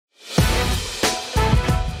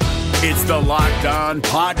It's the Locked On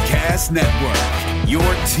Podcast Network, your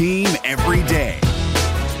team every day.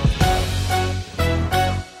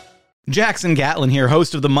 Jackson Gatlin here,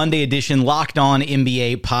 host of the Monday edition Locked On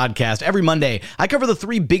NBA podcast. Every Monday, I cover the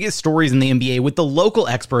three biggest stories in the NBA with the local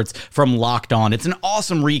experts from Locked On. It's an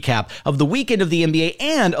awesome recap of the weekend of the NBA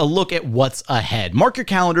and a look at what's ahead. Mark your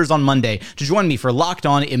calendars on Monday to join me for Locked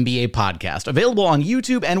On NBA podcast, available on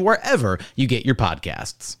YouTube and wherever you get your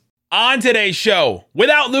podcasts. On today's show,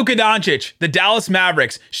 without Luka Doncic, the Dallas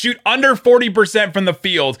Mavericks shoot under 40% from the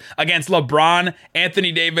field against LeBron,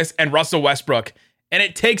 Anthony Davis, and Russell Westbrook. And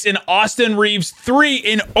it takes an Austin Reeves 3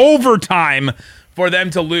 in overtime for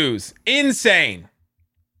them to lose. Insane.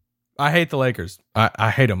 I hate the Lakers. I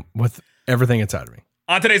hate them with everything inside of me.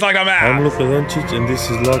 On today's Locked On Mavs. I'm Luka Doncic, and this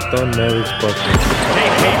is Locked On Mavericks podcast. Hey,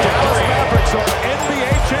 Dallas Mavericks are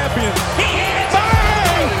NBA champions. He hits!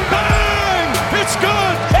 Bang! Bang! It's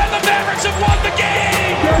good! And the Mavericks have won the game!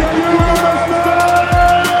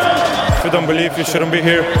 If you don't believe, you shouldn't be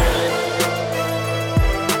here.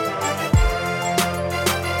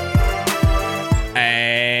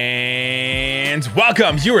 And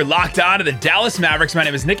welcome. You are locked on to the Dallas Mavericks. My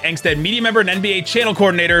name is Nick Engstead, media member and NBA channel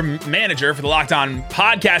coordinator, manager for the Locked On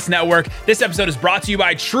Podcast Network. This episode is brought to you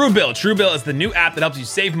by Truebill. Truebill is the new app that helps you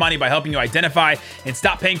save money by helping you identify and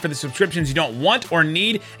stop paying for the subscriptions you don't want or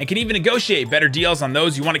need, and can even negotiate better deals on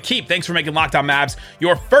those you want to keep. Thanks for making Locked On Mavs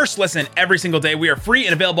your first listen every single day. We are free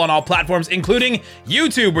and available on all platforms, including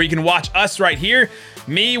YouTube, where you can watch us right here.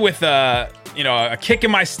 Me with a kick in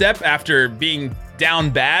my step after being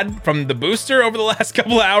down bad from the booster over the last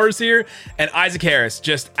couple of hours here, and Isaac Harris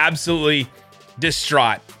just absolutely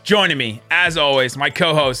distraught. Joining me, as always, my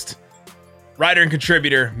co-host, writer and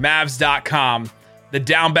contributor, Mavs.com, the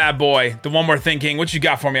down bad boy, the one we're thinking. What you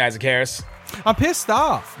got for me, Isaac Harris? I'm pissed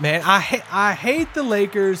off, man. I hate the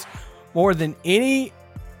Lakers more than any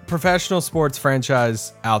professional sports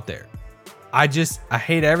franchise out there. I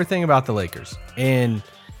hate everything about the Lakers. And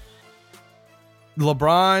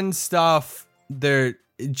LeBron stuff, they're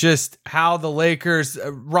just how the Lakers,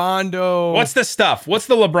 Rondo. What's the stuff? What's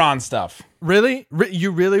the LeBron stuff? Really? You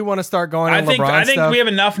really want to start going on LeBron stuff? I think we have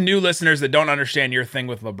enough new listeners that don't understand your thing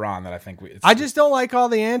with LeBron that I think I just don't like all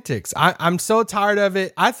the antics. I'm so tired of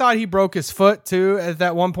it. I thought he broke his foot too at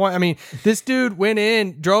that one point. I mean, this dude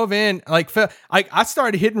drove in, I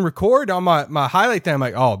started hitting record on my highlight thing. I'm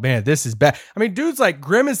like, oh man, this is bad. I mean, dude's like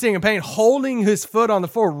grimacing in pain, holding his foot on the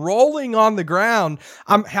floor, rolling on the ground.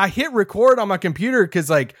 I hit record on my computer because,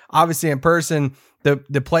 like, obviously in person,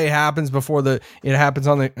 the play happens before it happens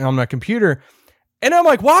on my computer, and I'm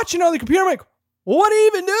like watching on the computer. I'm like, well, what did he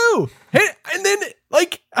even do?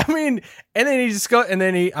 And then he just go, and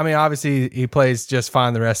then obviously he plays just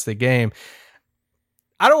fine the rest of the game.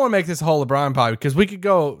 I don't want to make this a whole LeBron pod because we could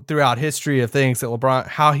go throughout history of things that LeBron,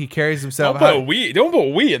 how he carries himself. Don't put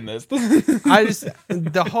we in this.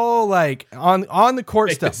 The whole, like, on the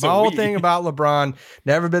court stuff. My whole thing about LeBron,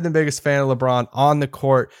 never been the biggest fan of LeBron on the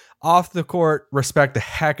court. Off the court, respect the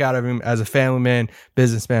heck out of him as a family man,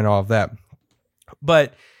 businessman, all of that.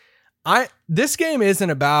 But this game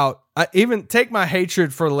isn't about, even take my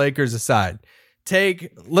hatred for the Lakers aside.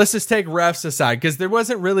 Let's just take refs aside, because there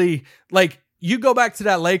wasn't really, like, you go back to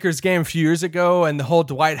that Lakers game a few years ago and the whole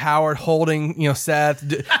Dwight Howard holding, Seth,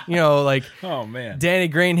 like, oh man, Danny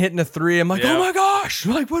Green hitting a three. I'm like, oh my gosh,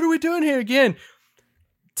 like, what are we doing here again?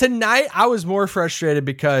 Tonight, I was more frustrated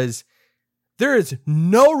because there is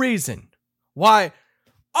no reason why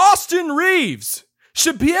Austin Reeves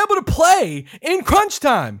should be able to play in crunch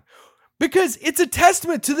time, because it's a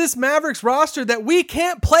testament to this Mavericks roster that we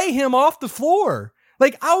can't play him off the floor.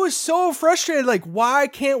 Like, I was so frustrated. Like, why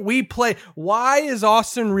can't we play? Why is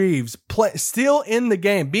Austin Reeves still in the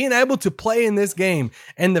game, being able to play in this game?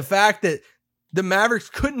 And the fact that the Mavericks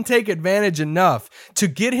couldn't take advantage enough to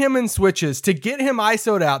get him in switches, to get him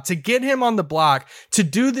ISO'd out, to get him on the block, to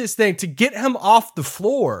do this thing, to get him off the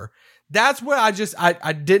floor. That's where I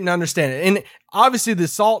didn't understand it. And obviously the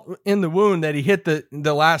salt in the wound that he hit the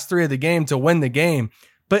last three of the game to win the game.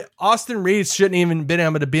 But Austin Reeves shouldn't even been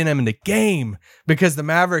able to beat him in the game, because the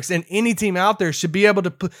Mavericks and any team out there should be able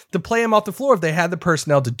to play him off the floor if they had the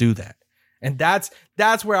personnel to do that. And that's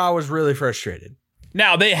where I was really frustrated.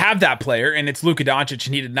 Now, they have that player, and it's Luka Doncic,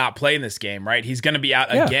 and he did not play in this game, right? He's going to be out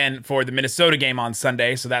again for the Minnesota game on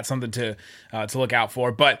Sunday, so that's something to look out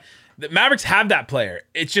for. But the Mavericks have that player.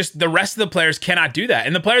 It's just the rest of the players cannot do that.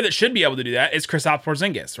 And the player that should be able to do that is Kristaps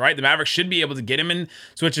Porzingis, right? The Mavericks should be able to get him in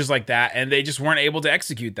switches like that, and they just weren't able to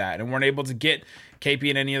execute that and weren't able to get KP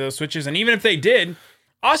in any of those switches. And even if they did,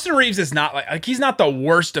 Austin Reeves is not like he's not the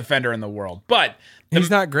worst defender in the world, but he's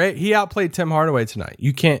not great. He outplayed Tim Hardaway tonight.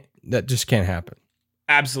 That just can't happen.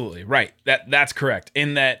 Absolutely right. That's correct.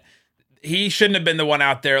 In that he shouldn't have been the one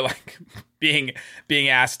out there like being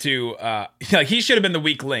asked to like he should have been the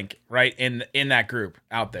weak link, right? In that group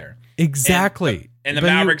out there. Exactly. And the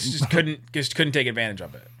Mavericks just couldn't take advantage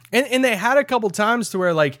of it. And they had a couple times to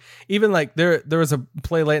where like even like there was a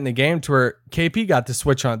play late in the game to where KP got the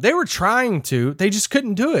switch on. They were trying to, they just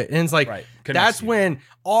couldn't do it. And it's like that's when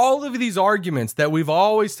all of these arguments that we've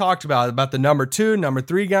always talked about the number 2, number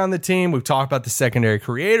 3 guy on the team, we've talked about the secondary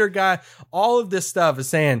creator guy, all of this stuff is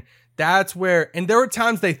saying that's where, and there were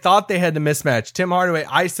times they thought they had the mismatch. Tim Hardaway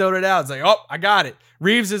ISO'd it out. It's like, oh, I got it.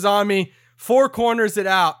 Reeves is on me. 4 corners it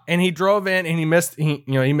out, and he drove in and he missed the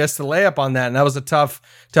layup on that, and that was a tough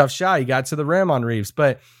shot. He got to the rim on Reeves,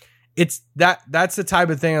 but it's that's the type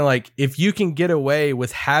of thing like if you can get away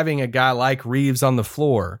with having a guy like Reeves on the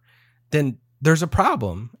floor, then there's a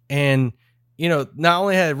problem. And not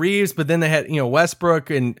only had Reeves, but then they had Westbrook,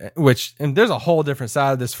 and there's a whole different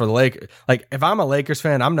side of this for the Lakers. Like if I'm a Lakers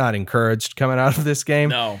fan, I'm not encouraged coming out of this game.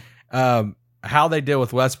 No, how they deal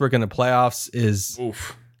with Westbrook in the playoffs is.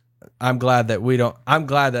 Oof. I'm glad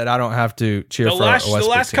that I don't have to cheer for Westbrook. The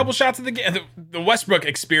last team. couple shots of the game, the Westbrook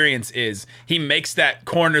experience is he makes that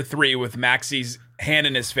corner 3 with Maxi's hand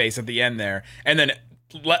in his face at the end there, and then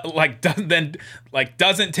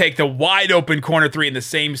doesn't take the wide open corner 3 in the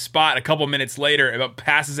same spot a couple minutes later, but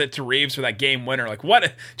passes it to Reeves for that game winner. Like what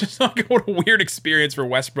a weird experience for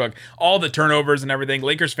Westbrook. All the turnovers and everything.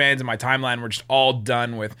 Lakers fans in my timeline were just all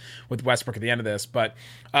done with Westbrook at the end of this. But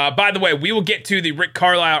by the way, we will get to the Rick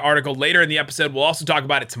Carlisle article later in the episode. We'll also talk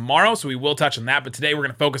about it tomorrow, so we will touch on that. But today we're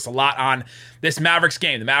going to focus a lot on this Mavericks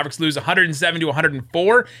game. The Mavericks lose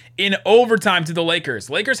 107-104 in overtime to the Lakers.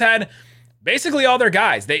 Lakers had basically all their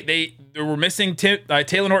guys. They were missing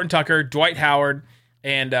Taylor Horton-Tucker, Dwight Howard,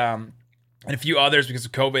 and a few others because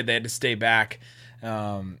of COVID. They had to stay back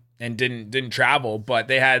and didn't travel. But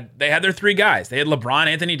they had their 3 guys. They had LeBron,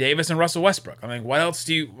 Anthony Davis, and Russell Westbrook. I mean, what else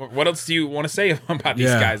do you want to say about these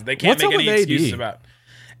guys? They can't make any excuses about.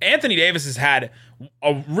 Anthony Davis has had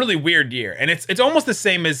a really weird year, and it's almost the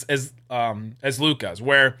same as Luka's,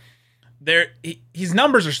 where his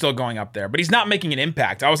numbers are still going up there, but he's not making an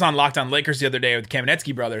impact. I was on Locked On Lakers the other day with the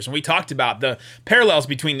Kamenetsky brothers, and we talked about the parallels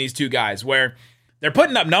between these two guys where they're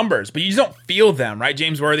putting up numbers, but you just don't feel them, right?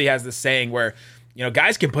 James Worthy has this saying where,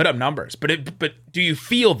 guys can put up numbers, but do you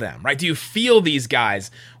feel them, right? Do you feel these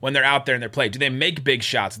guys when they're out there in their play? Do they make big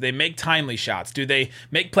shots? Do they make timely shots? Do they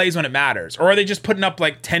make plays when it matters? Or are they just putting up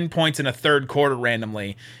like 10 points in a third quarter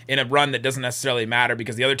randomly in a run that doesn't necessarily matter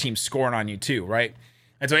because the other team's scoring on you too, right?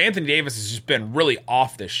 And so Anthony Davis has just been really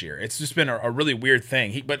off this year. It's just been a really weird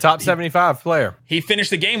thing. Top 75 player. He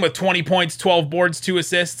finished the game with 20 points, 12 boards, 2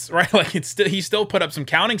 assists, right? Like he still put up some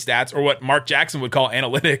counting stats, or what Mark Jackson would call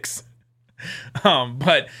analytics.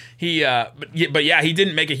 But he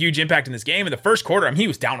didn't make a huge impact in this game. In the first quarter, he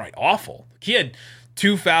was downright awful. He had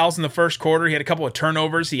 2 fouls in the first quarter. He had a couple of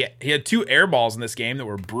turnovers. He had 2 air balls in this game that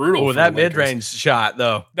were brutal. Oh, that mid-range shot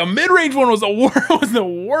though. The mid-range one was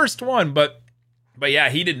the worst one, but yeah,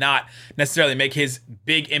 he did not necessarily make his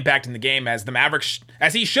big impact in the game as the Mavericks,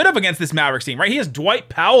 as he should have against this Mavericks team, right? He has Dwight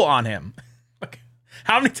Powell on him.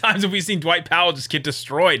 How many times have we seen Dwight Powell just get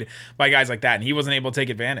destroyed by guys like that, and he wasn't able to take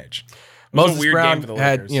advantage? Moses Brown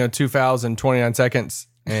had 2 fouls in 29 seconds.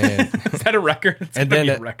 And is that a record? It's and then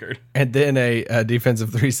a record. And then a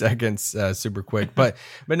defensive 3 seconds, super quick. But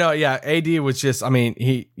no, yeah, AD was just.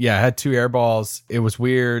 He had 2 air balls. It was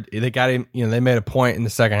weird. They got him. They made a point in the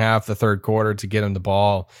second half, the third quarter, to get him the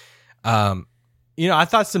ball. I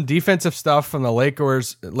thought some defensive stuff from the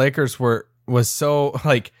Lakers was so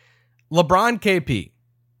like LeBron KP.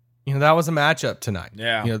 That was a matchup tonight.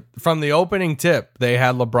 Yeah. From the opening tip, they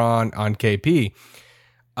had LeBron on KP.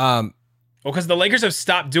 Well, because the Lakers have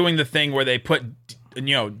stopped doing the thing where they put,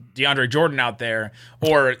 DeAndre Jordan out there,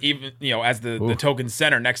 or even, as the token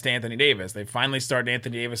center next to Anthony Davis. They finally started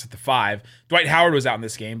Anthony Davis at the 5. Dwight Howard was out in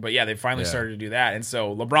this game, but yeah, they finally started to do that. And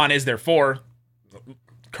so LeBron is their 4.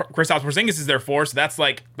 Kristaps Porzingis is their 4, so that's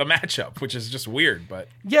like the matchup, which is just weird. But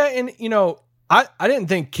yeah, and I didn't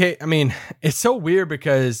think it's so weird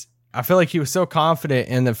because I feel like he was so confident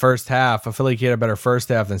in the first half. I feel like he had a better first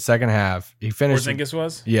half than second half. He finished. Porzingis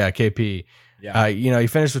was? Yeah, KP. Yeah. He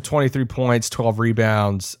finished with 23 points, 12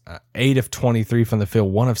 rebounds, 8 of 23 from the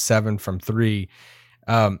field, 1 of 7 from 3.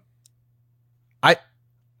 I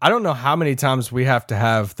don't know how many times we have to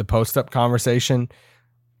have the post-up conversation,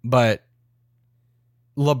 but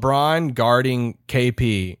LeBron guarding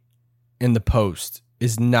KP in the post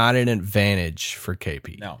is not an advantage for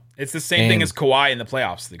KP. No, it's the same thing as Kawhi in the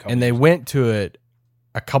playoffs. And they went to it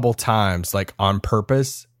a couple times, like on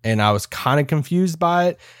purpose, and I was kind of confused by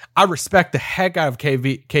it. I respect the heck out of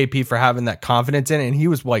KP for having that confidence in it, and he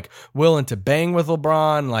was like willing to bang with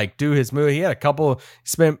LeBron, like do his move. He had a couple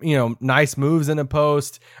nice moves in the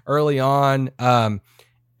post early on.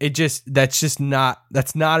 That's not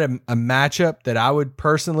a matchup that I would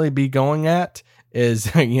personally be going at, is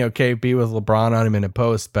KP with LeBron on him in a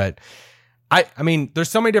post. But I mean, there's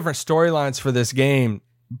so many different storylines for this game,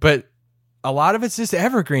 but a lot of it's just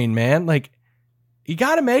evergreen, man. Like, you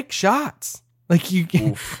got to make shots. Like,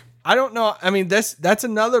 I don't know. I mean, that's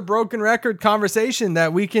another broken record conversation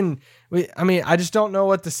that I just don't know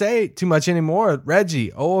what to say too much anymore. Reggie,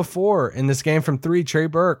 0 of 4 in this game from 3. Trey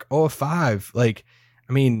Burke, 0 of 5. Like,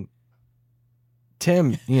 I mean,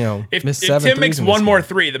 Tim, if missed 7 Tim makes threes in one this more game.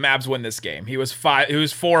 3, the Mavs win this game. He was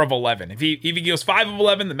 4 of 11. If he goes 5 of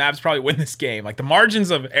 11, the Mavs probably win this game. Like, the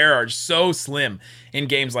margins of error are so slim in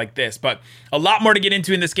games like this. But a lot more to get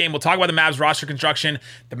into in this game. We'll talk about the Mavs roster construction,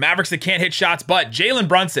 the Mavericks that can't hit shots, but Jalen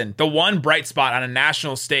Brunson, the one bright spot on a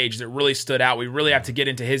national stage that really stood out. We really have to get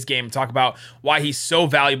into his game and talk about why he's so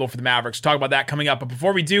valuable for the Mavericks. Talk about that coming up. But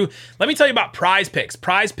before we do, let me tell you about Prize Picks.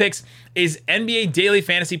 Prize Picks is NBA daily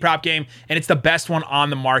fantasy prop game, and it's the best one on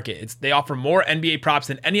the market. They offer more NBA props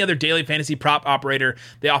than any other daily fantasy prop operator.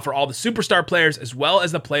 They offer all the superstar players as well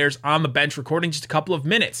as the players on the bench, recording just a couple of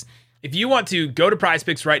minutes. If you want to go to Prize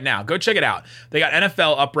Picks right now, go check it out. They got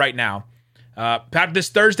NFL up right now. This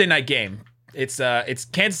Thursday night game, it's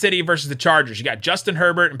Kansas City versus the Chargers. You got Justin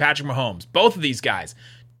Herbert and Patrick Mahomes. Both of these guys,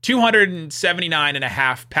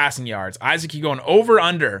 279.5 passing yards. Isaac, you going over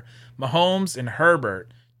under Mahomes and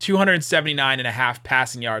Herbert, 279.5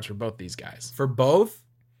 passing yards for both these guys. For both?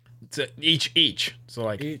 Each. So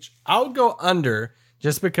like each. I'll go under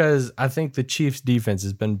just because I think the Chiefs defense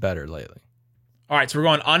has been better lately. All right, so we're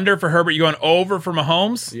going under for Herbert. You going over for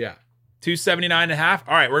Mahomes? Yeah. 279.5.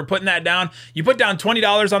 All right, we're putting that down. You put down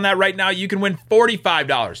 $20 on that right now, you can win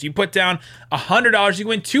 $45. You put down $100, you can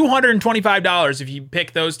win $225 if you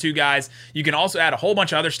pick those two guys. You can also add a whole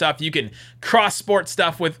bunch of other stuff. You can cross sport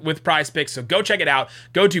stuff with Prize Picks. So go check it out.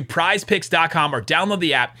 Go to prizepicks.com or download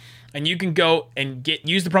the app, and you can go and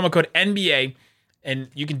use the promo code NBA. And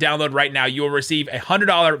you can download right now. You will receive a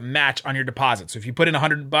 $100 match on your deposit. So if you put in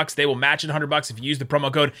 $100, they will match it $100 if you use the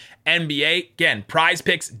promo code NBA. Again,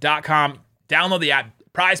 prizepicks.com. Download the app.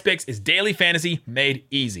 Prize Picks is daily fantasy made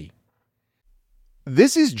easy.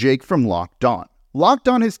 This is Jake from Locked On. Locked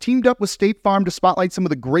On has teamed up with State Farm to spotlight some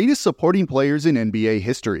of the greatest supporting players in NBA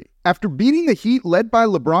history. After beating the Heat led by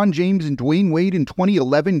LeBron James and Dwayne Wade in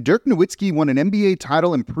 2011, Dirk Nowitzki won an NBA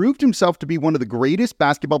title and proved himself to be one of the greatest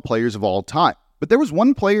basketball players of all time. But there was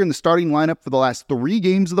one player in the starting lineup for the last 3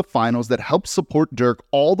 games of the finals that helped support Dirk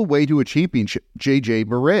all the way to a championship, JJ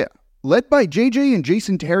Barea. Led by JJ and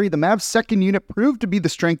Jason Terry, the Mavs' second unit proved to be the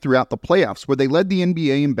strength throughout the playoffs, where they led the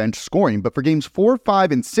NBA in bench scoring. But for games 4,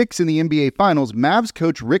 5, and 6 in the NBA Finals, Mavs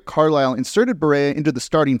coach Rick Carlisle inserted Barea into the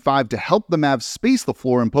starting 5 to help the Mavs space the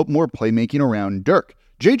floor and put more playmaking around Dirk.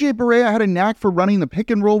 JJ Barea had a knack for running the pick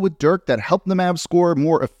and roll with Dirk that helped the Mavs score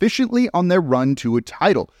more efficiently on their run to a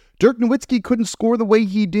title. Dirk Nowitzki couldn't score the way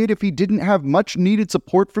he did if he didn't have much needed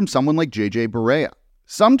support from someone like JJ Barea.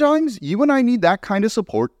 Sometimes you and I need that kind of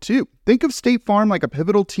support too. Think of State Farm like a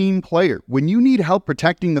pivotal team player. When you need help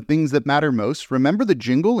protecting the things that matter most, remember the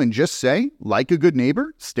jingle and just say, like a good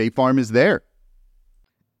neighbor, State Farm is there.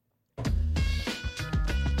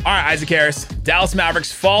 All right, Isaac Harris. Dallas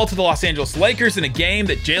Mavericks fall to the Los Angeles Lakers in a game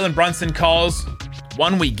that Jalen Brunson calls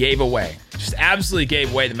one we gave away. Just absolutely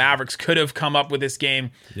gave away. The Mavericks could have come up with this game.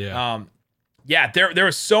 Yeah. There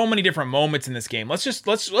were so many different moments in this game.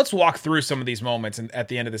 Let's walk through some of these moments at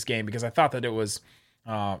the end of this game, because I thought that it was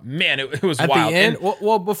it was at wild. The end.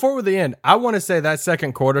 Well, before the end, I want to say that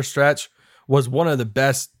second quarter stretch was one of the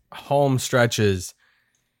best home stretches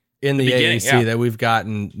in the AAC that we've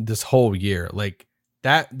gotten this whole year. Like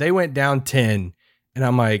that, they went down 10, and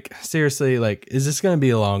I'm like, seriously, like, is this going to be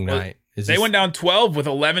a long night? They went down 12 with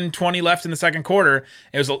 11:20 left in the second quarter.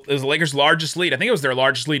 It was the Lakers' largest lead. I think it was their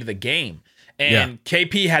largest lead of the game. And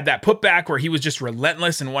KP had that putback where he was just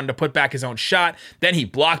relentless and wanted to put back his own shot. Then he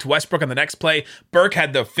blocked Westbrook on the next play. Burke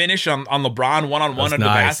had the finish on LeBron one-on-one under the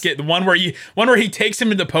basket. The one where he takes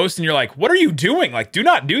him to the post and you're like, what are you doing? Like, do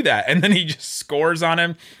not do that. And then he just scores on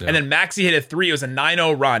him. Yeah. And then Maxey hit a 3. It was a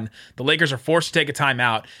 9-0 run. The Lakers are forced to take a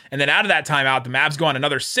timeout. And then out of that timeout, the Mavs go on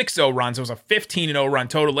another 6-0 run. So it was a 15-0 run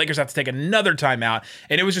total. Lakers have to take another timeout.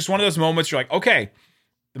 And it was just one of those moments you're like, okay,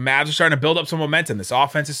 the Mavs are starting to build up some momentum. This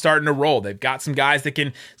offense is starting to roll. They've got some guys that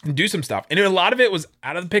can do some stuff. And a lot of it was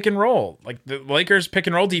out of the pick and roll. Like the Lakers pick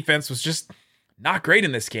and roll defense was just not great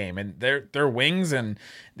in this game, and their wings and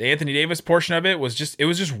the Anthony Davis portion of it was just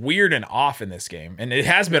weird and off in this game, and it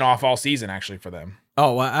has been off all season actually for them.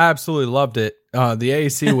 Oh, I absolutely loved it. The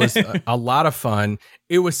AAC was a lot of fun.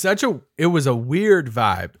 It was a weird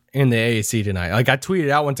vibe in the AAC tonight. Like I tweeted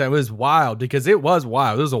out one time, it was wild because it was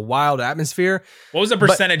wild. It was a wild atmosphere. What was the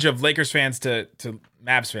percentage of Lakers fans to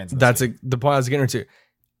Mavs fans? That's the point I was getting to.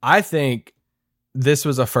 I think this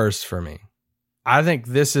was a first for me. I think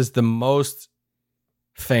this is the most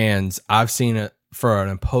fans I've seen for an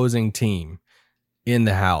opposing team in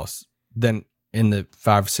the house than in the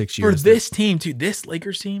 5-6 years. For this team too, this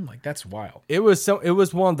Lakers team, like that's wild. It was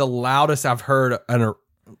one of the loudest I've heard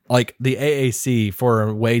like the AAC for a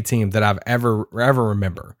away team that I've ever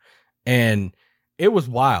remember. And it was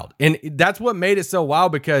wild. And that's what made it so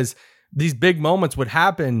wild, because these big moments would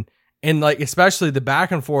happen, and like especially the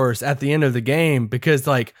back and forth at the end of the game, because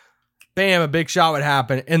like bam, a big shot would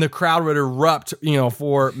happen and the crowd would erupt,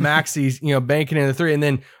 for Maxi's, banking in the three, and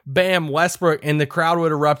then bam, Westbrook, and the crowd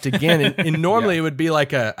would erupt again. And normally it would be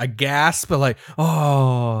like a gasp, but like,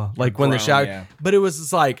 oh, like when the shot, but it was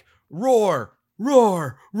just like roar,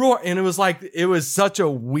 roar, roar. And it was like, it was such a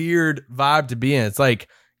weird vibe to be in. It's like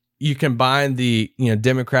you combine the,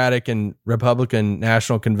 Democratic and Republican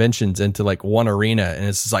national conventions into like one arena, and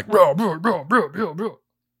it's just like roar, roar, roar, roar, roar, roar,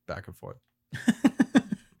 back and forth.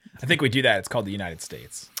 I think we do that. It's called the United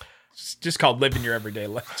States. It's just called living your everyday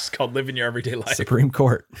life. It's called living your everyday life. Supreme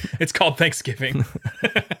Court. It's called Thanksgiving.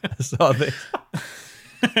 So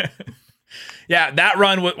yeah, that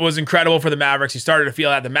run was incredible for the Mavericks. You started to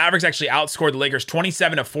feel that. The Mavericks actually outscored the Lakers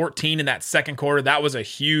 27-14 in that second quarter. That was a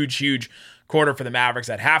huge, huge quarter for the Mavericks.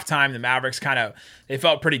 At halftime, the Mavericks they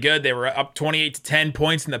felt pretty good. They were up 28-10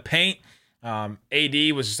 points in the paint.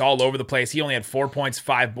 AD was just all over the place. He only had 4 points,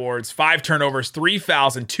 5 boards, 5 turnovers, 3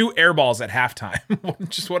 fouls, and 2 air balls at halftime.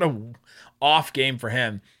 Just what a off game for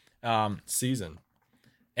him. Season.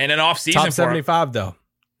 And an off season. Top 75 though.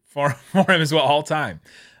 For him as well, all time.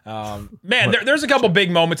 Man, there's a couple big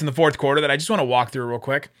moments in the fourth quarter that I just want to walk through real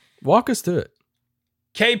quick. Walk us through it.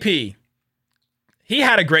 KP, he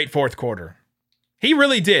had a great fourth quarter. He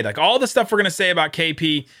really did. Like all the stuff we're going to say about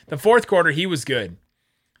KP, the fourth quarter, he was good.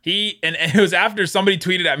 And it was after somebody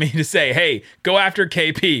tweeted at me to say, hey, go after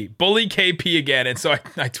KP, bully KP again. And so I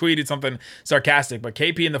tweeted something sarcastic, but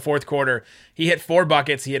KP in the fourth quarter, he hit 4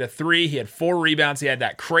 buckets. He hit a 3. He had 4 rebounds. He had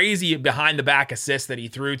that crazy behind the back assist that he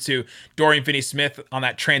threw to Dorian Finney-Smith on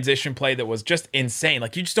that transition play that was just insane.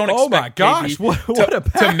 Like you just don't expect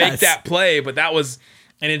KP to make that play, but that was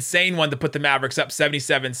an insane one to put the Mavericks up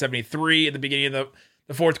 77-73 at the beginning of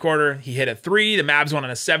the fourth quarter. He hit a 3. The Mavs went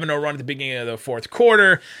on a 7-0 run at the beginning of the fourth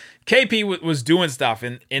quarter. KP was doing stuff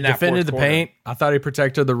in that defended the fourth quarter. Paint. I thought he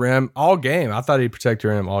protected the rim all game. I thought he protected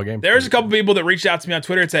the rim all game. There's a couple people that reached out to me on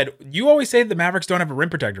Twitter and said, you always say that the Mavericks don't have a rim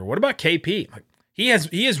protector. What about KP? Like, he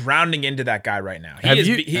is rounding into that guy right now.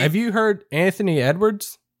 Have you heard Anthony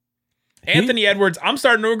Edwards? Anthony Edwards, I'm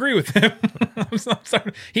starting to agree with him.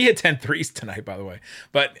 He hit 10 threes tonight, by the way.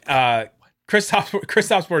 But Kristaps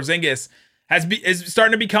Porzingis is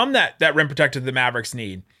starting to become that rim protector the Mavericks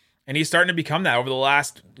need. And he's starting to become that over the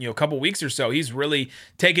last couple weeks or so. He's really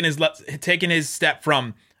taken his step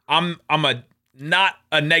from I'm not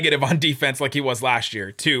a negative on defense like he was last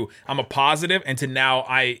year to I'm a positive, and to now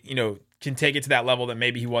I can take it to that level that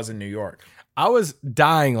maybe he was in New York. I was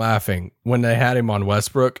dying laughing when they had him on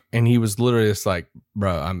Westbrook, and he was literally just like,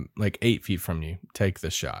 bro, I'm like 8 feet from you. Take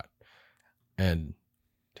this shot. And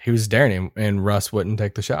he was daring him, and Russ wouldn't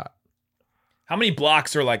take the shot. How many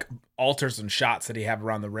blocks or like alters and shots did he have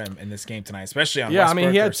around the rim in this game tonight, especially on Westbrook? I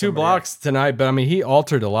mean, he had 2 blocks tonight, but I mean, he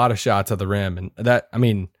altered a lot of shots at the rim. And that, I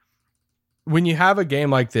mean, when you have a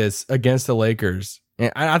game like this against the Lakers,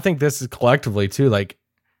 and I think this is collectively too, like,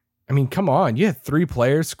 I mean, come on. You had 3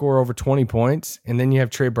 players score over 20 points, and then you have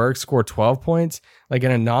Trey Burke score 12 points, like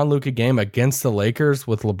in a non-Luka game against the Lakers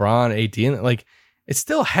with LeBron, AD. Like, it's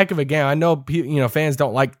still a heck of a game. I know, fans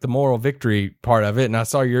don't like the moral victory part of it, and I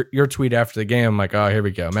saw your tweet after the game. I'm like, oh, here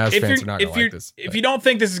we go. Mavs fans are not going to like this. If you don't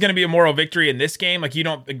think this is going to be a moral victory in this game, like you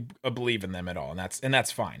don't believe in them at all, and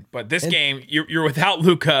that's fine. But this game, you're without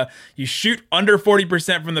Luka. You shoot under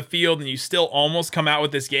 40% from the field, and you still almost come out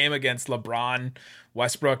with this game against LeBron,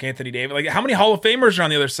 Westbrook, Anthony Davis. Like, how many Hall of Famers are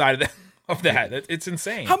on the other side of that? Of that, it's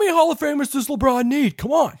insane. How many Hall of Famers does LeBron need?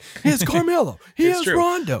 Come on, he has Carmelo, he has true.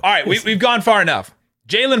 Rondo. All right, we've gone far enough.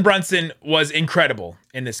 Jalen Brunson was incredible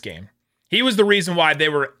in this game. He was the reason why they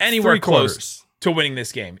were anywhere close to winning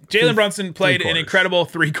this game. Jalen Brunson played an incredible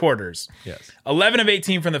 3 quarters. Yes, 11 of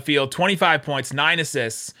 18 from the field, 25 points, 9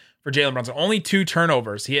 assists for Jalen Brunson. Only 2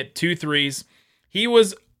 turnovers. He hit 2 threes. He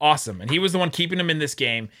was awesome. And he was the one keeping him in this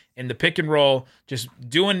game in the pick and roll, just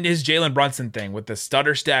doing his Jalen Brunson thing with the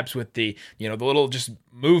stutter steps, with the, the little just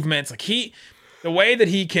movements. Like the way that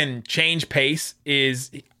he can change pace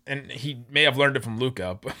is, and he may have learned it from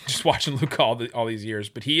Luka, but just watching Luka all these years,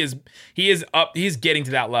 but he's getting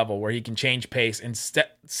to that level where he can change pace and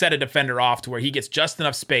set a defender off to where he gets just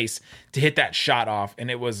enough space to hit that shot off. And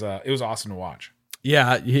it was awesome to watch.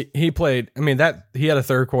 Yeah, he played. I mean, he had a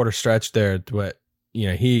third quarter stretch there, but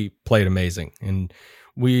he played amazing. And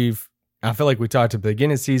I feel like we talked at the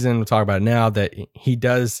beginning of the season, we'll talk about it now, that he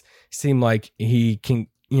does seem like he can,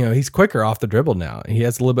 he's quicker off the dribble now. He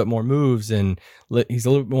has a little bit more moves, and he's a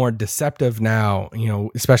little bit more deceptive now,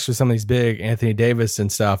 especially some of these big Anthony Davis and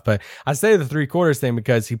stuff. But I say the 3 quarters thing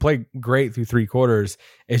because he played great through 3 quarters.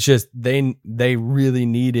 It's just they really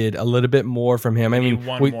needed a little bit more from him. I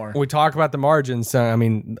mean, we talk about the margins. I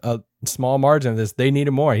mean, a small margin of this, they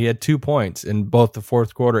needed more. He had 2 points in both the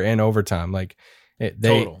fourth quarter and overtime. Like,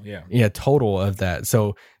 total of that.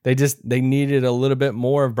 So they needed a little bit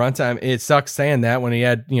more of Brunson. It sucks saying that when he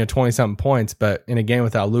had 20 something points, but in a game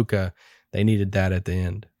without Luka, they needed that at the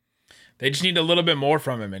end. They just need a little bit more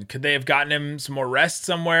from him. And could they have gotten him some more rest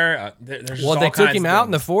somewhere? They took him out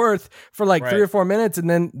in the fourth for like 3 or 4 minutes, and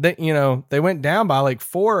then they went down by like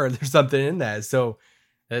 4 or there's something in that. So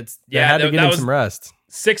they had to get him some rest.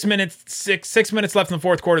 6 minutes left in the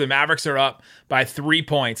fourth quarter. The Mavericks are up by 3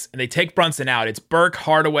 points, and they take Brunson out. It's Burke,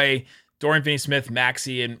 Hardaway, Dorian Finney-Smith,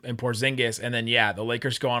 Maxey, and Porzingis. And then, the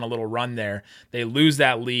Lakers go on a little run there. They lose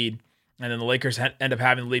that lead, and then the Lakers end up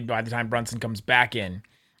having the lead by the time Brunson comes back in.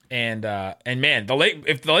 And man,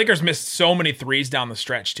 if the Lakers missed so many threes down the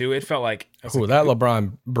stretch too, it felt like that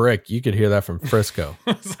LeBron brick. You could hear that from Frisco.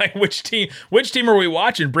 It's like which team are we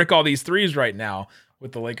watching brick all these threes right now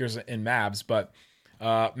with the Lakers and Mavs? But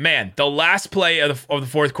man, the last play of the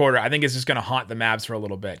fourth quarter, I think is just going to haunt the Mavs for a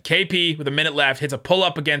little bit. KP with a minute left hits a pull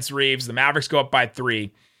up against Reeves. The Mavericks go up by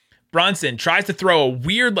 3. Brunson tries to throw a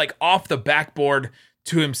weird off the backboard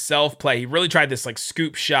to himself play. He really tried this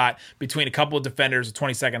scoop shot between a couple of defenders with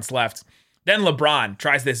 20 seconds left. Then LeBron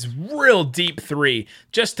tries this real deep 3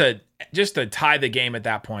 just to tie the game at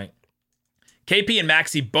that point. KP and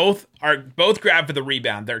Maxey both grab for the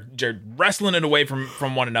rebound. They're wrestling it away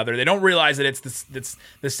from one another. They don't realize that it's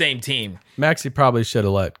the same team. Maxey probably should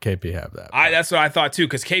have let KP have that. That's what I thought too,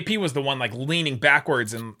 because KP was the one leaning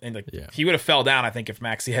backwards and he would have fell down. I think if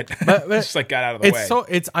Maxey had just got out of the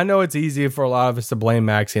way. I know it's easy for a lot of us to blame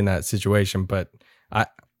Maxey in that situation, but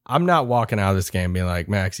I'm not walking out of this game being like,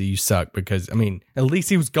 Maxey, you suck, because at least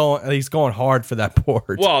he's going hard for that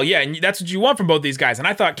board. Well, yeah, and that's what you want from both these guys. And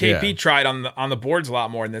I thought KP tried on the boards a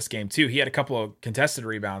lot more in this game too. He had a couple of contested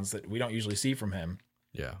rebounds that we don't usually see from him.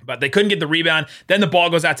 Yeah. But they couldn't get the rebound. Then the ball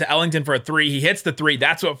goes out to Ellington for a 3. He hits the 3.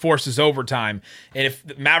 That's what forces overtime. And if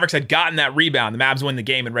the Mavericks had gotten that rebound, the Mavs win the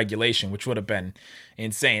game in regulation, which would have been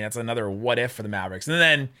insane. That's another what if for the Mavericks. And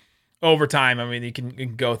then overtime, you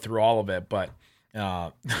can go through all of it, but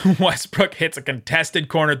Westbrook hits a contested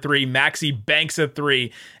corner 3. Maxey banks a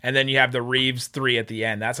 3, and then you have the Reeves 3 at the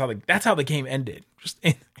end. That's how the game ended. Just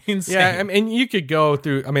insane. Yeah, and you could go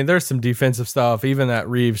through. There's some defensive stuff. Even that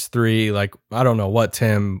Reeves 3, I don't know what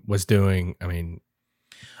Tim was doing.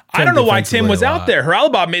 I don't know why Tim was out there.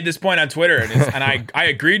 Haralabob made this point on Twitter, and I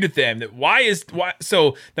agreed with him that why.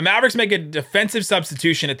 So the Mavericks make a defensive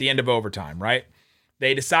substitution at the end of overtime, right?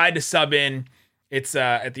 They decide to sub in. It's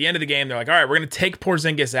at the end of the game. They're like, all right, we're going to take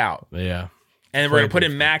Porzingis out. Yeah. And we're going to put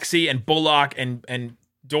in Maxey and Bullock and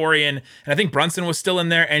Dorian. And I think Brunson was still in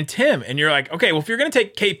there and Tim. And you're like, okay, well, if you're going to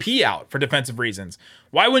take KP out for defensive reasons,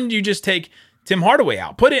 why wouldn't you just take Tim Hardaway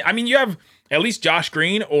out? You have at least Josh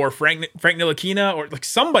Green or Frank Ntilikina or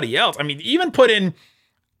somebody else. Even put in,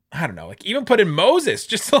 I don't know, even put in Moses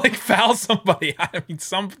just to foul somebody.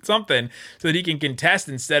 Something so that he can contest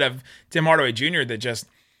instead of Tim Hardaway Jr. that just...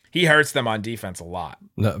 He hurts them on defense a lot.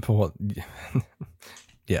 No, well,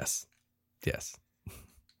 yes.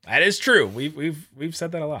 That is true. We've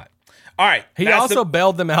said that a lot. All right. He also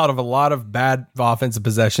bailed them out of a lot of bad offensive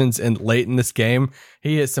possessions, and late in this game,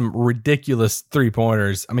 he hit some ridiculous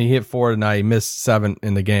 3-pointers. He hit 4 tonight. He missed 7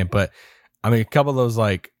 in the game, but a couple of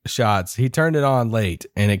those shots, he turned it on late,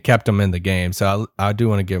 and it kept him in the game. So I do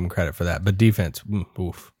want to give him credit for that. But defense,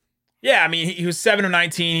 oof. Yeah, he was 7 of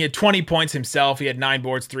 19. He had 20 points himself. He had 9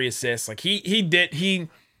 boards, 3 assists. He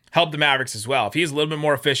helped the Mavericks as well. If he's a little bit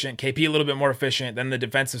more efficient, KP a little bit more efficient, then the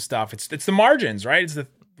defensive stuff. It's the margins, right? It's the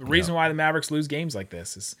reason why the Mavericks lose games like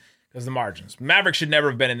this is because the margins. Mavericks should never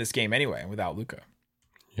have been in this game anyway without Luka.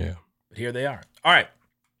 Yeah. But here they are. All right.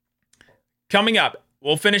 Coming up,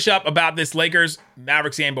 we'll finish up about this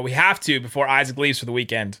Lakers-Mavericks game, but we have to before Isaac leaves for the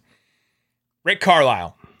weekend. Rick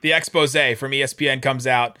Carlisle. the expose from ESPN comes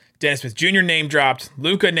out. Dennis Smith Jr. name dropped.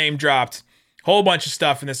 Luka name dropped. Whole bunch of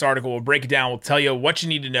stuff in this article. We'll break it down. We'll tell you what you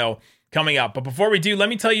need to know coming up. But before we do, let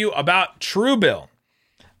me tell you about Truebill.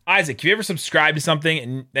 Isaac, have you ever subscribed to something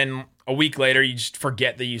and then a week later you just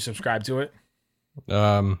forget that you subscribed to it?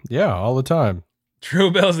 Yeah, all the time.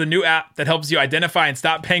 Truebill is the new app that helps you identify and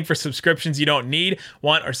stop paying for subscriptions you don't need,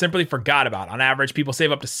 want, or simply forgot about. On average, people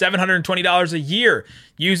save up to $720 a year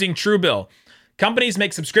using Truebill. Companies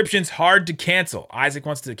make subscriptions hard to cancel. Isaac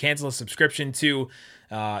wants to cancel a subscription to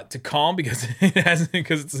Calm because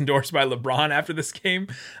it's endorsed by LeBron after this game.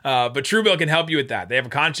 But Truebill can help you with that. They have a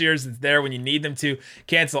concierge that's there when you need them to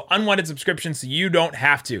cancel unwanted subscriptions so you don't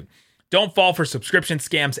have to. Don't fall for subscription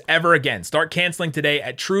scams ever again. Start canceling today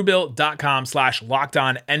at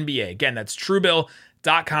Truebill.com/LockedOnNBA. Again, that's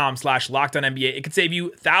Truebill.com/LockedOnNBA. It could save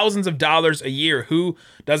you thousands of dollars a year. Who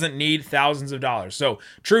doesn't need thousands of dollars? So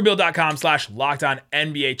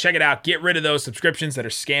Truebill.com/LockedOnNBA. Check it out. Get rid of those subscriptions that are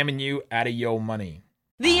scamming you out of your money.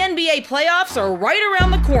 The NBA playoffs are right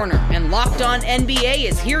around the corner, and Locked On NBA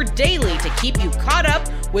is here daily to keep you caught up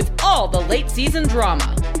with all the late season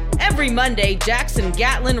drama. Every Monday, Jackson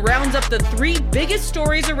Gatlin rounds up the 3 biggest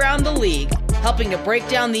stories around the league, helping to break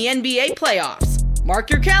down the NBA playoffs.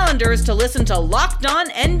 Mark your calendars to listen to Locked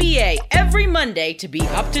On NBA every Monday to be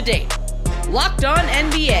up to date. Locked On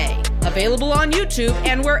NBA, available on YouTube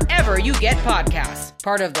and wherever you get podcasts.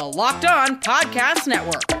 Part of the Locked On Podcast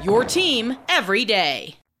Network, your team every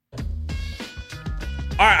day.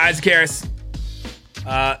 All right, Isaac Harris.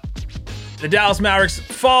 The Dallas Mavericks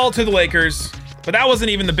fall to the Lakers, but that wasn't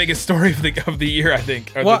even the biggest story of the year, I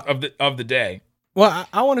think, or of the day. Well,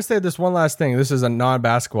 I want to say this one last thing. This is a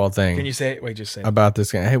non-basketball thing. Can you say it? Wait, just say it. About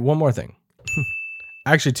this game. Hey, one more thing.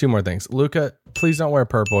 Actually, 2 more things. Luka, please don't wear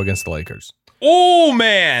purple against the Lakers. Oh,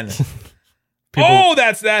 man.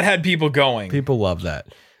 That had people going. People love that.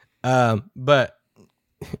 But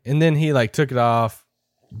and then he took it off,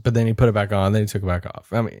 but then he put it back on, then he took it back off.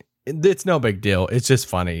 I mean, it's no big deal. It's just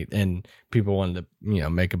funny, and people wanted to,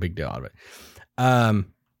 make a big deal out of it.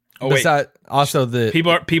 Wait. Also the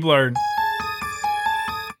people are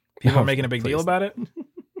making a big deal about it.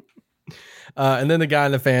 And then the guy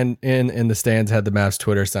in the fan in the stands had the Mavs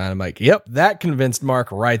Twitter sign. I'm like, yep, that convinced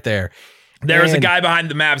Mark right there. There was a guy behind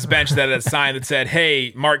the Mavs bench that had a sign that said,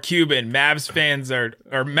 "Hey, Mark Cuban, Mavs fans or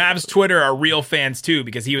Mavs Twitter are real fans too,"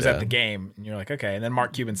 because he was at the game. And you're like, okay. And then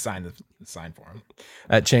Mark Cuban signed the sign for him.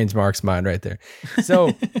 That changed Mark's mind right there.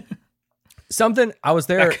 So something I was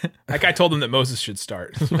there. That guy told him that Moses should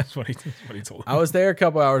start. That's what he told him. I was there a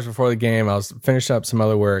couple hours before the game. I was finishing up some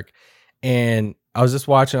other work, and I was just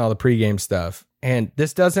watching all the pregame stuff. And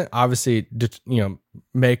this doesn't obviously,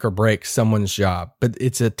 make or break someone's job, but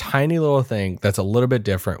it's a tiny little thing that's a little bit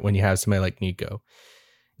different when you have somebody like Nico.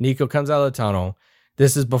 Nico comes out of the tunnel.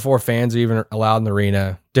 This is before fans are even allowed in the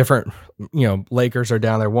arena. Different, Lakers are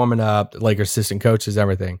down there warming up, Lakers assistant coaches,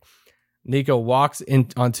 everything. Nico walks in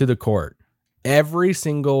onto the court. Every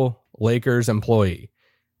single Lakers employee,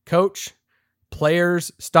 coach,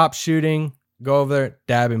 players, stop shooting, go over there,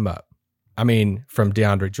 dab him up. I mean, from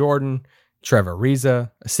DeAndre Jordan, Trevor Ariza,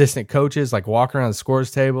 assistant coaches, walking around the scores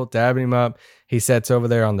table, dabbing him up. He sits over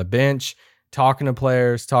there on the bench, talking to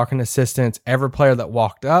players, talking to assistants. Every player that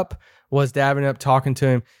walked up was dabbing up, talking to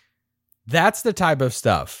him. That's the type of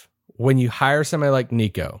stuff when you hire somebody like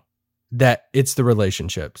Nico, that it's the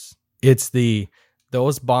relationships. It's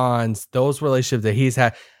those bonds, those relationships that he's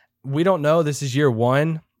had. We don't know, this is year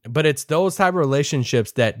 1, but it's those type of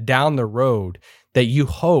relationships that down the road that you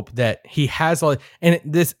hope that he has. And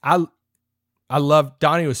this, I love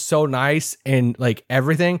Donnie was so nice and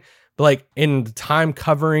everything, but in the time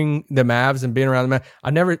covering the Mavs and being around the Mavs,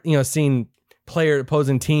 I've never, seen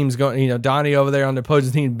opposing teams going, Donnie over there on the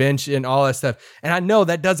opposing team bench and all that stuff. And I know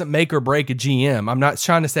that doesn't make or break a GM. I'm not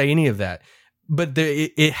trying to say any of that, but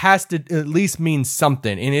it has to at least mean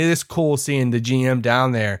something. And it is cool seeing the GM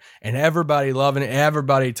down there and everybody loving it,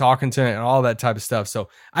 everybody talking to it and all that type of stuff. So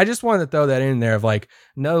I just wanted to throw that in there of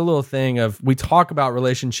another little thing of, we talk about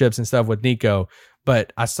relationships and stuff with Nico,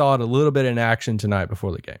 but I saw it a little bit in action tonight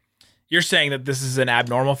before the game. You're saying that this is an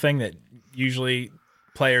abnormal thing, that usually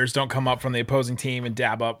players don't come up from the opposing team and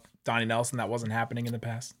dab up Donnie Nelson? That wasn't happening in the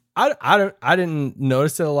past? I didn't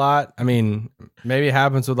notice it a lot. I mean, maybe it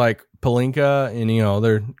happens with Pelinka and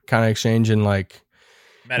they're kind of exchanging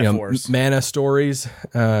metaphors, mana stories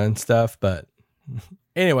and stuff. But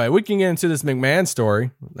anyway, we can get into this McMahon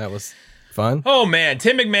story. That was fun. Oh man,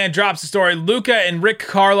 Tim McMahon drops the story. Luka and Rick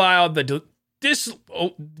Carlisle, the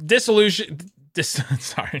dissolution.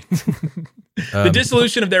 The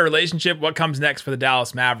dissolution of their relationship. What comes next for the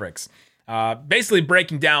Dallas Mavericks? basically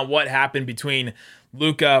breaking down what happened between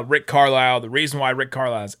Luka, Rick Carlisle, the reason why Rick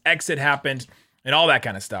Carlisle's exit happened, and all that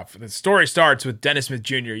kind of stuff. The story starts with Dennis Smith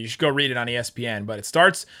Jr. You should go read it on ESPN, but it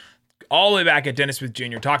starts all the way back at Dennis Smith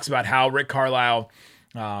Jr. Talks about how Rick Carlisle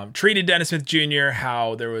treated Dennis Smith Jr.,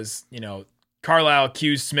 how there was, Carlisle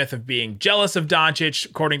accused Smith of being jealous of Doncic,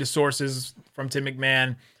 according to sources from Tim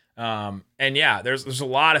McMahon. And yeah, there's a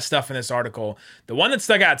lot of stuff in this article. The one that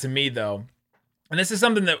stuck out to me, though, and this is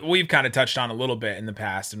something that we've kind of touched on a little bit in the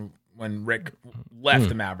past, and when Rick left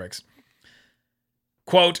the Mavericks.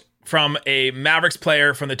 Quote from a Mavericks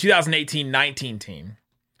player from the 2018-19 team.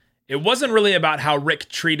 It wasn't really about how Rick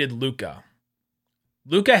treated Luka.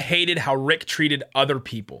 Luka hated how Rick treated other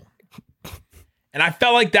people. And I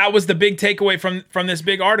felt like that was the big takeaway from this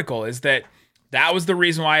big article, is that was the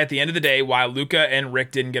reason why, at the end of the day, why Luka and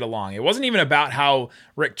Rick didn't get along. It wasn't even about how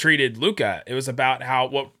Rick treated Luka. It was about how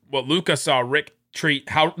what Luka saw Rick treat,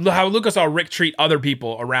 how Luka saw Rick treat other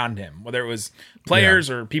people around him, whether it was players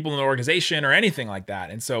or people in the organization or anything like that.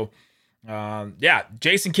 And so,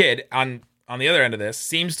 Jason Kidd on the other end of this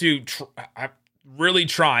seems to really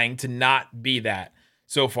trying to not be that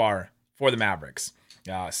so far for the Mavericks.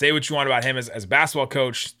 Say what you want about him as a basketball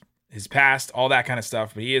coach, his past, all that kind of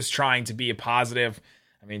stuff, but he is trying to be a positive.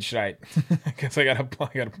 I mean, should I guess I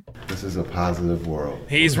gotta. This is a positive world.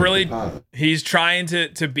 He's trying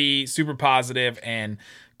to be super positive and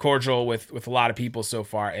cordial with a lot of people so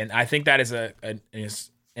far, and I think that is an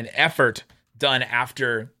effort done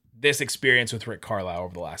after this experience with Rick Carlisle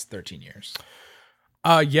over the last 13 years.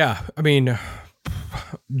 Yeah, I mean,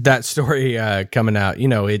 that story coming out,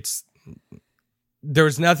 there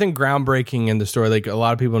was nothing groundbreaking in the story. Like, a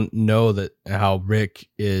lot of people know that how Rick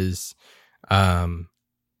is, how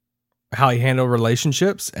he handled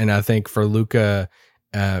relationships. And I think for Luka,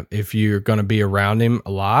 if you're going to be around him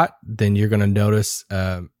a lot, then you're going to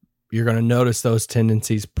notice those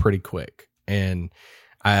tendencies pretty quick. And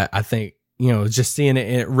I think, just seeing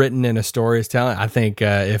it written in a story is telling. I think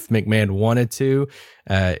if McMahon wanted to,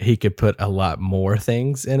 he could put a lot more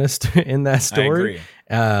things in that story.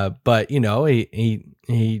 I agree. But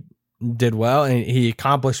he did well, and he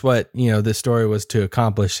accomplished what this story was to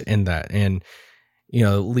accomplish in that. And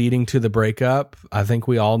leading to the breakup, I think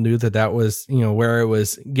we all knew that was where it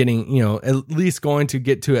was getting at least going to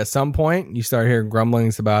get to at some point. You start hearing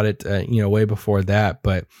grumblings about it way before that,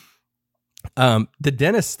 but the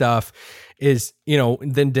Dennis stuff is,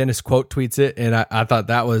 then Dennis quote tweets it. And I thought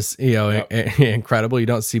that was, incredible. You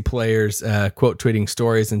don't see players quote tweeting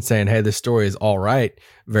stories and saying, hey, this story is all right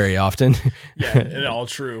very often. Yeah, and all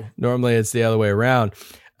true. Normally it's the other way around.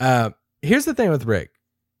 Here's the thing with Rick.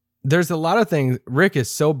 There's a lot of things. Rick is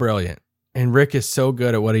so brilliant and Rick is so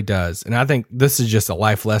good at what he does. And I think this is just a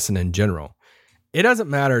life lesson in general. It doesn't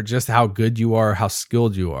matter just how good you are, how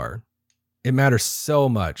skilled you are. It matters so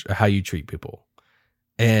much how you treat people.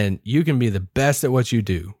 And you can be the best at what you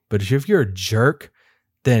do, but if you're a jerk,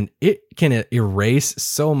 then it can erase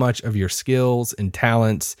so much of your skills and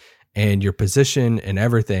talents and your position and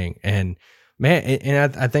everything. And man,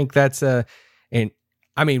 and I think that's and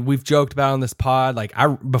I mean, we've joked about on this pod, like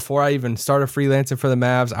before I even started freelancing for the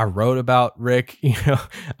Mavs, I wrote about Rick,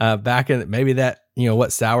 back in maybe that,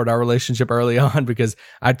 what soured our relationship early on, because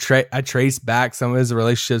I traced back some of his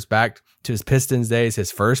relationships back to his Pistons days,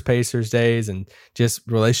 his first Pacers days, and just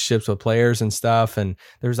relationships with players and stuff. And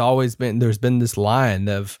there's been this line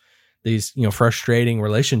of these, frustrating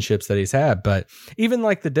relationships that he's had. But even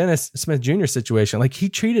like the Dennis Smith Jr. situation, like he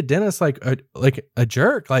treated Dennis like a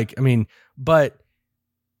jerk. Like, I mean, but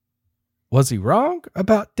was he wrong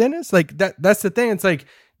about Dennis? Like that's the thing. It's like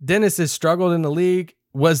Dennis has struggled in the league.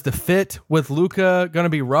 Was the fit with Luka going to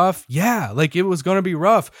be rough? Yeah. Like it was going to be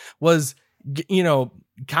rough. Was,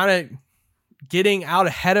 kind of getting out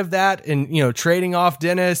ahead of that and, trading off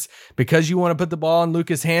Dennis because you want to put the ball in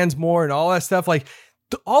Luka's hands more and all that stuff. Like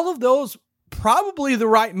all of those, probably the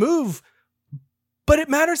right move, but it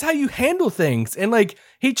matters how you handle things. And like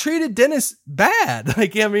he treated Dennis bad.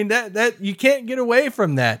 Like, I mean, that you can't get away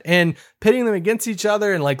from that, and pitting them against each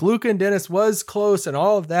other. And like Luka and Dennis was close and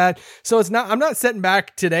all of that. So I'm not sitting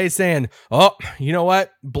back today saying, oh, you know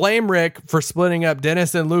what? Blame Rick for splitting up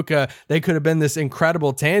Dennis and Luka. They could have been this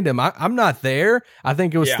incredible tandem. I'm not there. I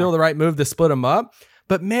think it was still the right move to split them up,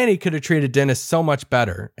 but man, he could have treated Dennis so much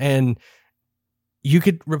better. And you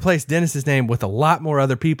could replace Dennis's name with a lot more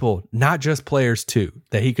other people, not just players too,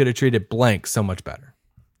 that he could have treated blank so much better.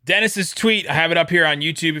 Dennis's tweet, I have it up here on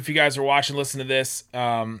YouTube if you guys are watching, listen to this.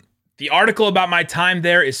 The article about my time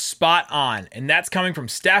there is spot on, and that's coming from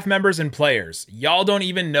staff members and players. Y'all don't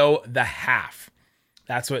even know the half.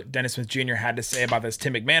 That's what Dennis Smith Jr. had to say about this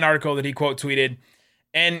Tim McMahon article that he quote tweeted.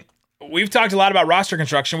 And we've talked a lot about roster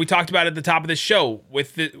construction. We talked about it at the top of this show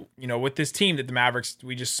with with this team that the Mavericks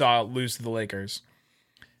we just saw lose to the Lakers.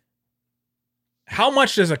 How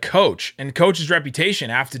much does a coach and coach's reputation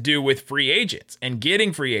have to do with free agents and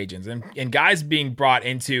getting free agents and guys being brought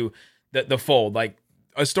into the fold? Like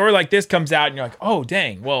a story like this comes out and you're like, oh,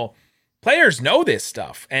 dang, well, players know this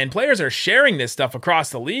stuff and players are sharing this stuff across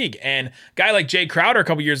the league. And a guy like Jay Crowder a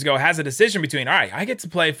couple years ago has a decision between, all right, I get to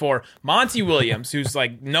play for Monty Williams, who's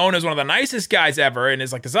like known as one of the nicest guys ever and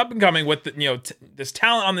is like this up and coming with this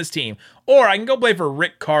talent on this team, or I can go play for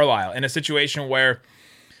Rick Carlisle in a situation where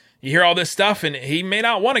you hear all this stuff, and he may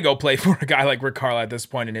not want to go play for a guy like Rick Carlisle at this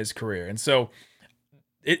point in his career. And so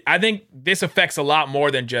I think this affects a lot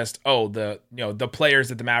more than just, the players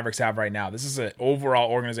that the Mavericks have right now. This is an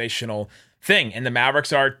overall organizational thing, and the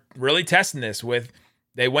Mavericks are really testing this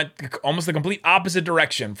they went almost the complete opposite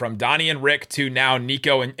direction from Donnie and Rick to now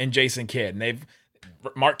Nico and Jason Kidd. And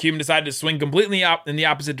Mark Cuban decided to swing completely in the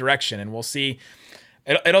opposite direction, and we'll see.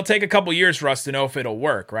 It'll take a couple years for us to know if it'll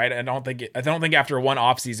work, right? I don't think after one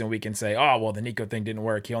offseason we can say, oh, well, the Nico thing didn't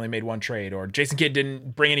work. He only made one trade, or Jason Kidd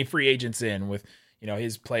didn't bring any free agents in with,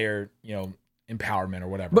 his player, empowerment or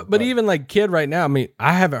whatever. But even like Kidd right now, I mean,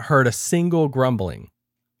 I haven't heard a single grumbling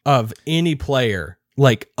of any player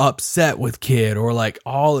like upset with Kidd or like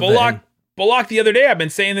all of that. Bullock the other day, I've been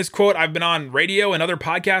saying this quote. I've been on radio and other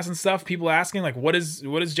podcasts and stuff. People asking like, what has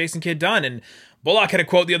Jason Kidd done? And Bullock had a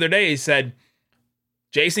quote the other day. He said,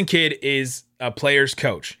 Jason Kidd is a player's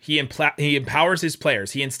coach. He empowers his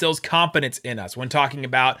players. He instills confidence in us. When talking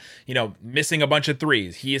about, missing a bunch of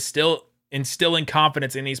threes, he is still instilling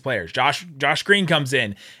confidence in these players. Josh Green comes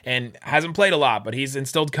in and hasn't played a lot, but he's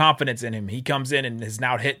instilled confidence in him. He comes in and has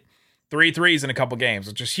now hit 3 threes in a couple games,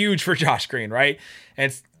 which is huge for Josh Green, right?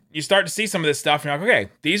 And you start to see some of this stuff, and you're like,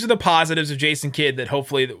 okay, these are the positives of Jason Kidd that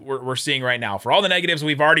hopefully we're seeing right now. For all the negatives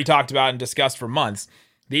we've already talked about and discussed for months,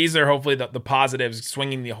 these are hopefully the positives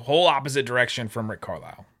swinging the whole opposite direction from Rick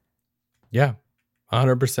Carlisle. Yeah,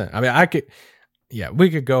 100%. I mean, we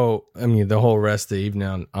could go, the whole rest of the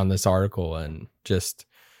evening on this article and just.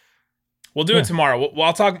 We'll do it tomorrow.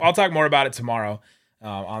 I'll talk more about it tomorrow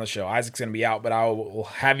on the show. Isaac's going to be out, but we'll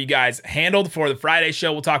have you guys handled for the Friday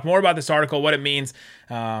show. We'll talk more about this article, what it means,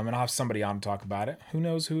 and I'll have somebody on to talk about it. Who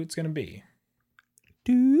knows who it's going to be?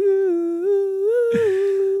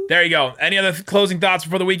 There you go. Any other closing thoughts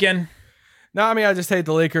before the weekend? No, I mean, I just hate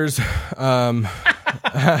the Lakers. There's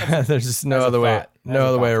just no other way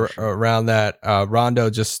around that. Rondo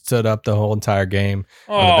just stood up the whole entire game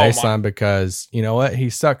on the baseline because you know what? He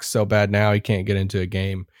sucks so bad now he can't get into a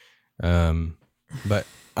game. But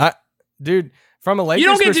from a Lakers you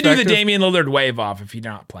don't get to do the perspective- Damian Lillard wave off if you're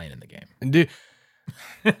not playing in the game. Dude,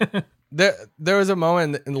 there was a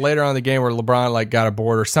moment later on in the game where LeBron got a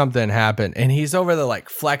board or something happened, and he's over there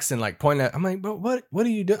flexing, pointing at. I'm like, but what are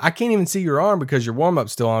you doing? I can't even see your arm because your warm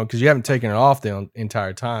up's still on because you haven't taken it off the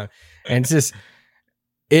entire time. And it's just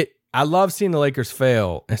I love seeing the Lakers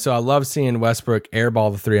fail, and so I love seeing Westbrook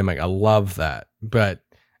airball the three. I'm like, I love that. But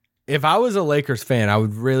if I was a Lakers fan, I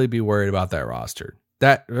would really be worried about that roster.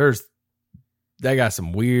 They got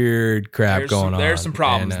some weird crap going on. There's some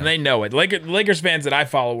problems, and they know it. Lakers fans that I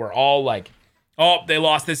follow were all like, oh, they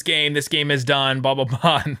lost this game. This game is done, blah, blah,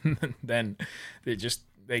 blah. And then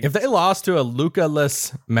if they lost to a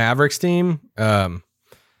Luka-less Mavericks team,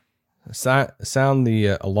 sound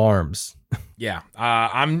the alarms. Yeah.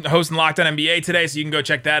 I'm hosting Locked On NBA today, so you can go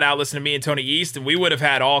check that out. Listen to me and Tony East, and we would have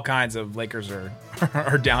had all kinds of Lakers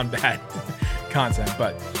are down bad content.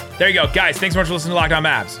 But there you go. Guys, thanks so much for listening to Locked On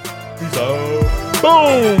Mavs. Peace out.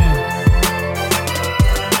 Boom!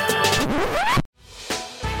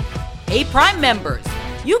 Hey, Prime members,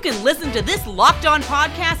 you can listen to this Locked On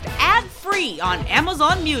podcast ad-free on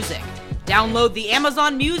Amazon Music. Download the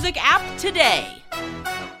Amazon Music app today.